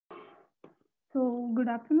So, good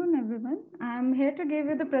afternoon, everyone. I'm here to give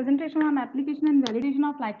you the presentation on application and validation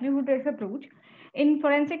of likelihood-based approach in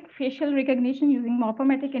forensic facial recognition using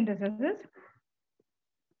morphometric indices.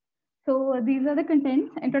 So, these are the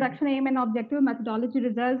contents: introduction, aim and objective, methodology,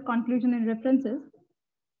 results, conclusion, and references.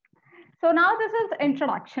 So, now this is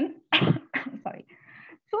introduction. Sorry.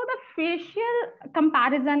 So the facial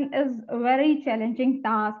comparison is a very challenging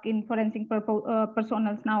task in forensic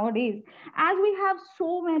personas nowadays, as we have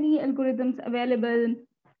so many algorithms available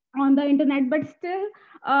on the internet, but still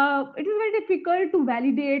it is very difficult to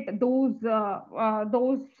validate those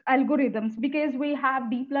algorithms because we have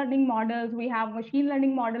deep learning models, we have machine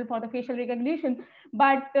learning model for the facial recognition,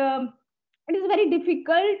 but it is very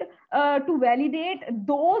difficult to validate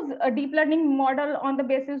those deep learning model on the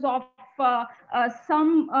basis of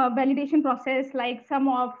some validation process like some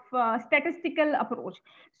of statistical approach.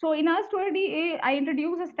 So in our study, I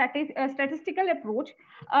introduce a statistical approach.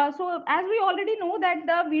 So as we already know that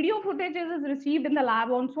the video footage is received in the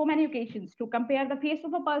lab on so many occasions to compare the face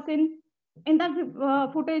of a person in the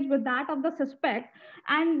footage with that of the suspect.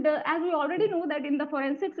 And as we already know that in the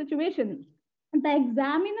forensic situation, the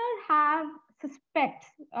examiner have suspects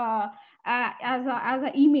as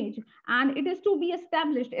an image, and it is to be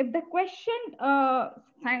established if the questioned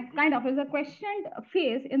kind of is a questioned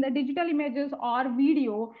face in the digital images or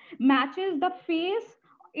video matches the face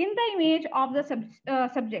in the image of the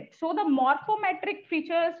subject. So the morphometric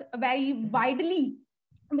features vary widely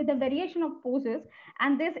with the variation of poses,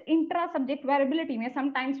 and this intra-subject variability may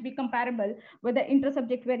sometimes be comparable with the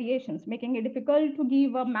inter-subject variations, making it difficult to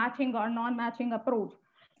give a matching or non-matching approach.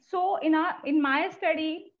 So in my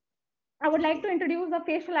study, I would like to introduce the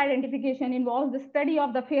facial identification involves the study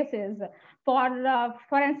of the faces for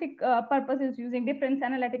forensic purposes using different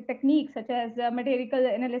analytic techniques such as material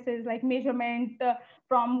analysis like measurement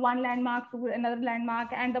from one landmark to another landmark,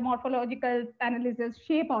 and the morphological analysis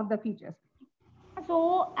shape of the features.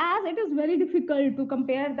 So as it is very difficult to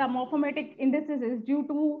compare the morphometric indices due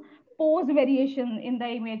to pose variation in the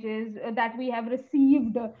images that we have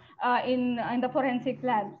received in the forensic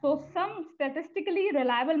lab. So some statistically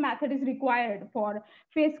reliable method is required for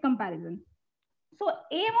face comparison. So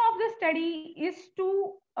aim of the study is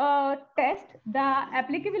to test the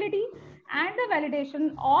applicability and the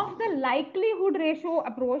validation of the likelihood ratio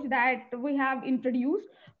approach that we have introduced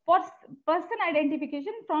for person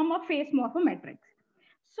identification from a face morphometrics.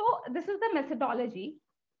 So this is the methodology.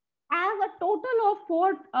 As a total of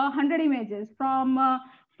 400 images from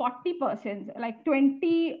 40 persons, like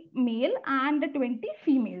 20 male and 20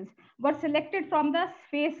 females, were selected from the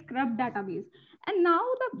face scrub database. And now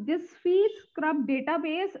this face scrub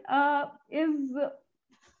database is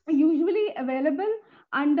usually available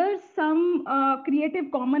under some Creative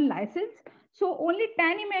Commons license. So only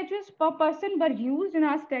 10 images per person were used in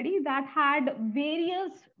our study that had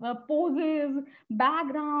various poses,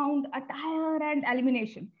 background, attire, and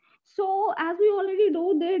illumination. So as we already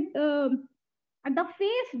know that the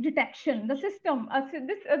face detection, the system,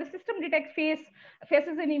 the system detects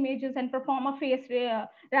faces and images and perform a face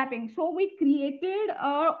wrapping. So we created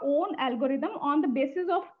our own algorithm on the basis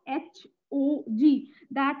of HOG,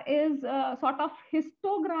 that is a sort of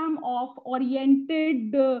histogram of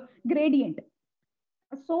oriented gradient.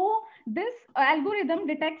 So this algorithm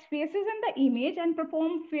detects faces in the image and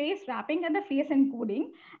perform face wrapping and the face encoding.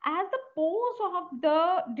 As the pose of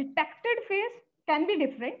the detected face can be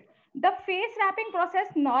different, the face wrapping process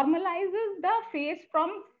normalizes the face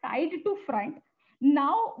from side to front.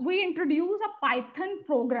 Now we introduce a Python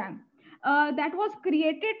program that was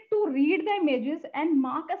created to read the images and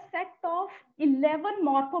mark a set of 11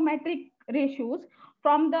 morphometric ratios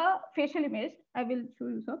from the facial image. I will show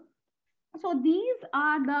you, sir. So these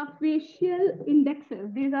are the facial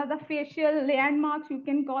indexes. These are the facial landmarks, you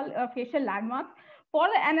can call facial landmarks. For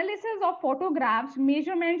the analysis of photographs,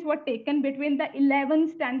 measurements were taken between the 11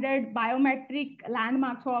 standard biometric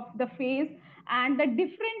landmarks of the face, and the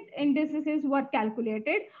different indices were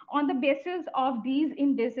calculated on the basis of these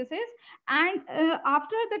indices. And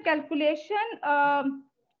after the calculation,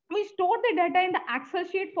 we stored the data in the Excel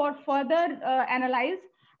sheet for further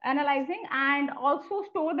analyzing, and also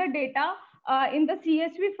store the data in the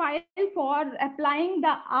CSV file for applying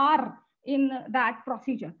the R in that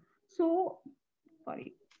procedure. So,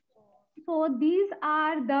 sorry. So these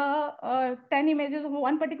are the 10 images of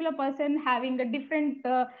one particular person having a different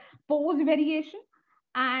pose variation.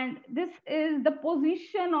 And this is the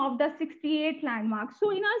position of the 68 landmarks.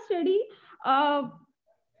 So uh,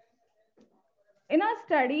 in our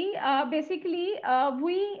study, basically,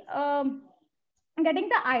 we getting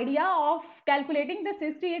the idea of calculating the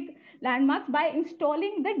 68 landmarks by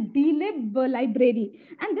installing the DLib library.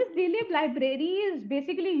 And this DLib library is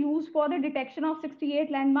basically used for the detection of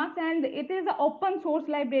 68 landmarks, and it is an open source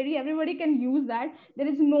library. Everybody can use that. There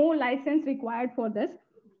is no license required for this.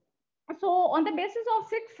 So on the basis of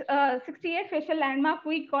 68 facial landmark,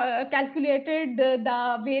 we calculated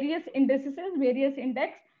the various indices, various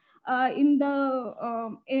index in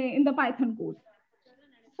the Python code.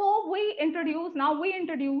 So we introduce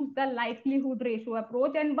the likelihood ratio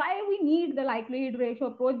approach. And why we need the likelihood ratio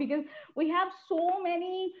approach? Because we have so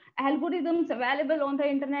many algorithms available on the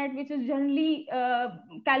internet, which is generally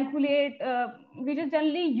which is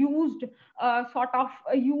generally used,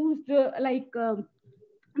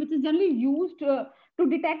 which is generally used to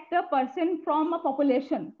detect a person from a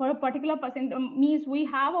population. For a particular person, means we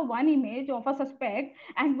have one image of a suspect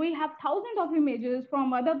and we have thousands of images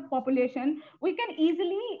from other population. We can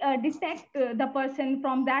easily detect the person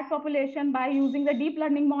from that population by using the deep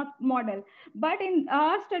learning model. But in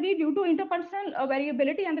our study, due to interpersonal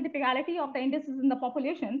variability and the typicality of the indices in the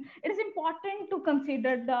population, it is important to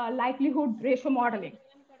consider the likelihood ratio modeling.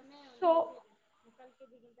 So,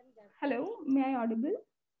 hello, may I audible?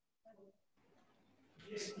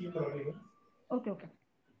 Yes, you are audible. Okay.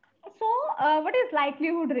 So, what is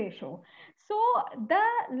likelihood ratio? So, the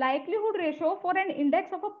likelihood ratio for an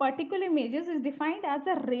index of a particular images is defined as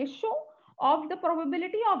a ratio of the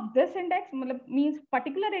probability of this index, means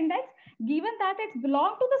particular index, given that it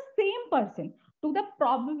belongs to the same person, to the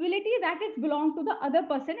probability that it belongs to the other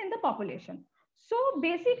person in the population. So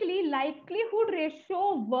basically, likelihood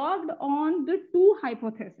ratio worked on the two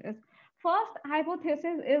hypotheses. First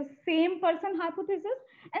hypothesis is same person hypothesis,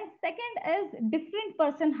 and second is different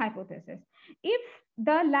person hypothesis. If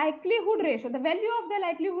the likelihood ratio, the value of the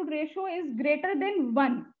likelihood ratio is greater than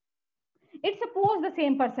 1, it suppose the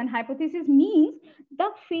same person hypothesis, means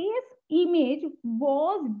the face image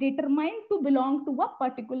was determined to belong to a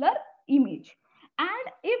particular image.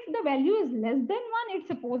 And if the value is less than 1, it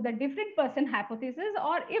suppose the different person hypothesis.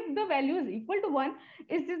 Or if the value is equal to 1,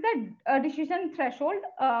 is this the decision threshold.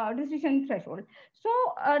 So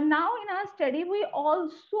now in our study, we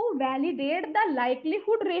also validate the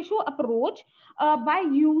likelihood ratio approach by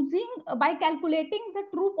calculating the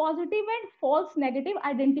true positive and false negative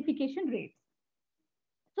identification rates.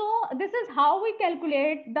 So this is how we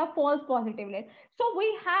calculate the false positive rate. So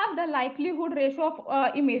we have the likelihood ratio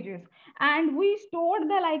of images, and we stored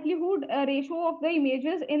the likelihood ratio of the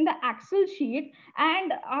images in the Excel sheet.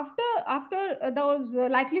 And after those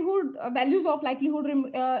likelihood values of likelihood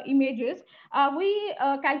images, we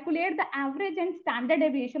calculate the average and standard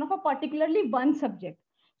deviation of a particularly one subject.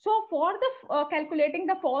 So for the calculating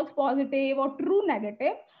the false positive or true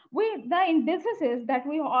negative, the indices that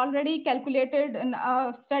we already calculated in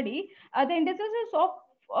our study, the indices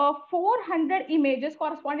of 400 images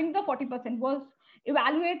corresponding to the 40% was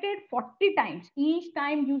evaluated 40 times, each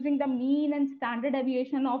time using the mean and standard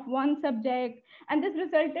deviation of one subject. And this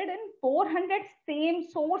resulted in 400 same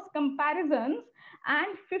source comparisons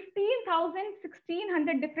and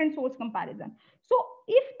 1600 different source comparisons. So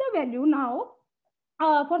if the value now,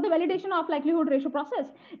 for the validation of likelihood ratio process,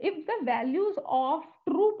 if the values of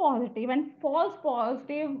true positive and false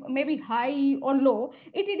positive may be high or low,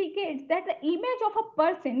 it indicates that the image of a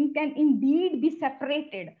person can indeed be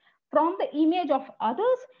separated from the image of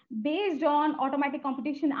others based on automatic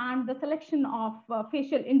computation and the selection of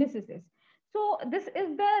facial indices. So this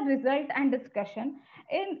is the result and discussion.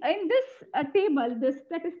 In this table, the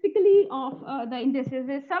statistically of the indices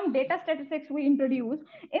is some data statistics we introduce.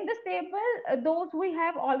 In this table, those we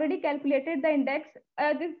have already calculated the index.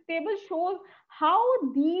 This table shows how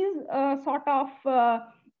these sort of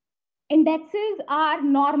indexes are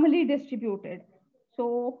normally distributed.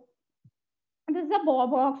 So this is a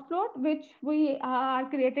box plot which we are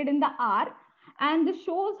created in the R, and this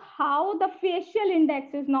shows how the facial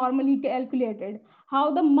index is normally calculated,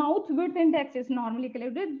 how the mouth width index is normally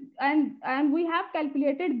calculated, and we have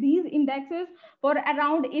calculated these indexes for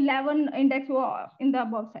around 11 index in the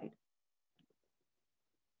above side.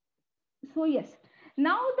 So yes,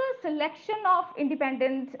 now the selection of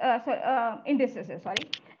independent indices. Sorry.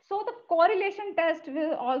 So the correlation test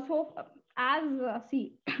will also,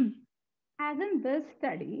 see, as in this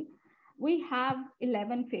study, we have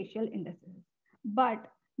 11 facial indices, but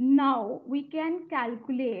now we can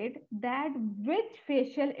calculate that which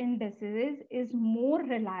facial indices is more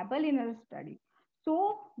reliable in our study.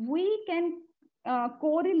 So we can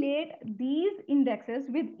correlate these indexes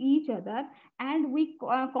with each other, and we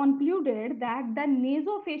concluded that the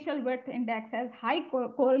nasofacial width index has high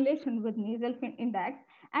correlation with nasal index,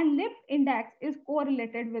 and lip index is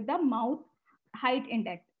correlated with the mouth height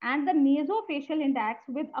index. and the nasofacial index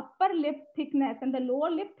with upper lip thickness and the lower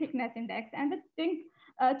lip thickness index and the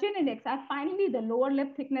chin index are finally the lower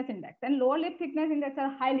lip thickness index, and lower lip thickness index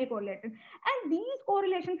are highly correlated. And these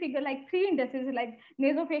correlation figure like three indices like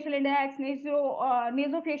nasofacial index,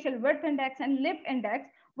 nasofacial width index, and lip index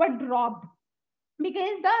were dropped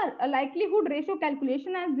because the likelihood ratio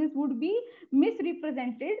calculation as this would be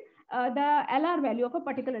misrepresented the LR value of a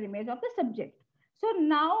particular image of the subject. So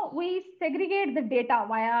now we segregate the data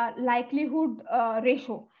via likelihood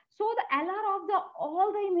ratio. So the LR of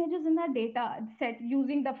all the images in the data set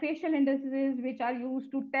using the facial indices which are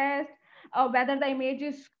used to test whether the image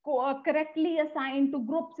is correctly assigned to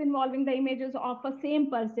groups involving the images of a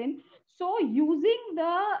same person. So using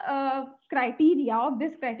the criteria of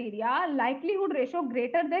this criteria, likelihood ratio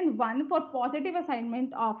greater than 1 for positive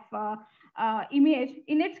assignment of image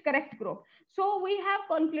in its correct group. So we have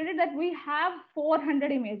concluded that we have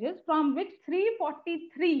 400 images from which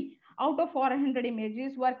 343 out of 400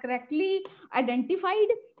 images were correctly identified,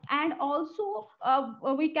 and also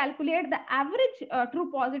we calculate the average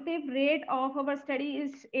true positive rate of our study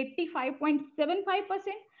is 85.75%,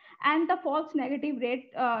 and the false negative rate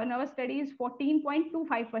in our study is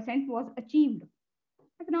 14.25% was achieved.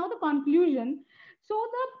 Now the conclusion. So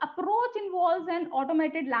the approach involves an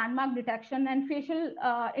automated landmark detection and facial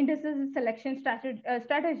indices selection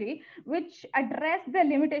strategy, which address the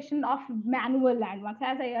limitation of manual landmarks,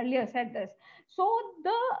 as I earlier said this. So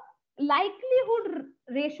the likelihood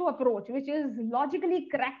ratio approach, which is logically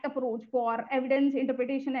correct approach for evidence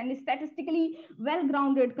interpretation and is statistically well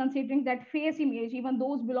grounded, considering that face image, even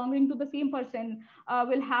those belonging to the same person,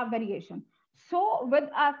 will have variation. So with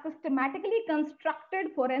a systematically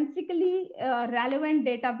constructed, forensically relevant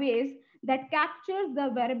database that captures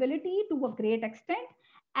the variability to a great extent,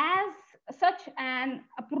 as such an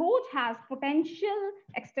approach has potential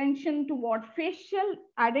extension toward facial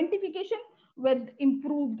identification with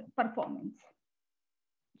improved performance.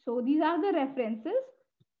 So these are the references,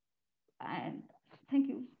 and thank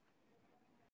you.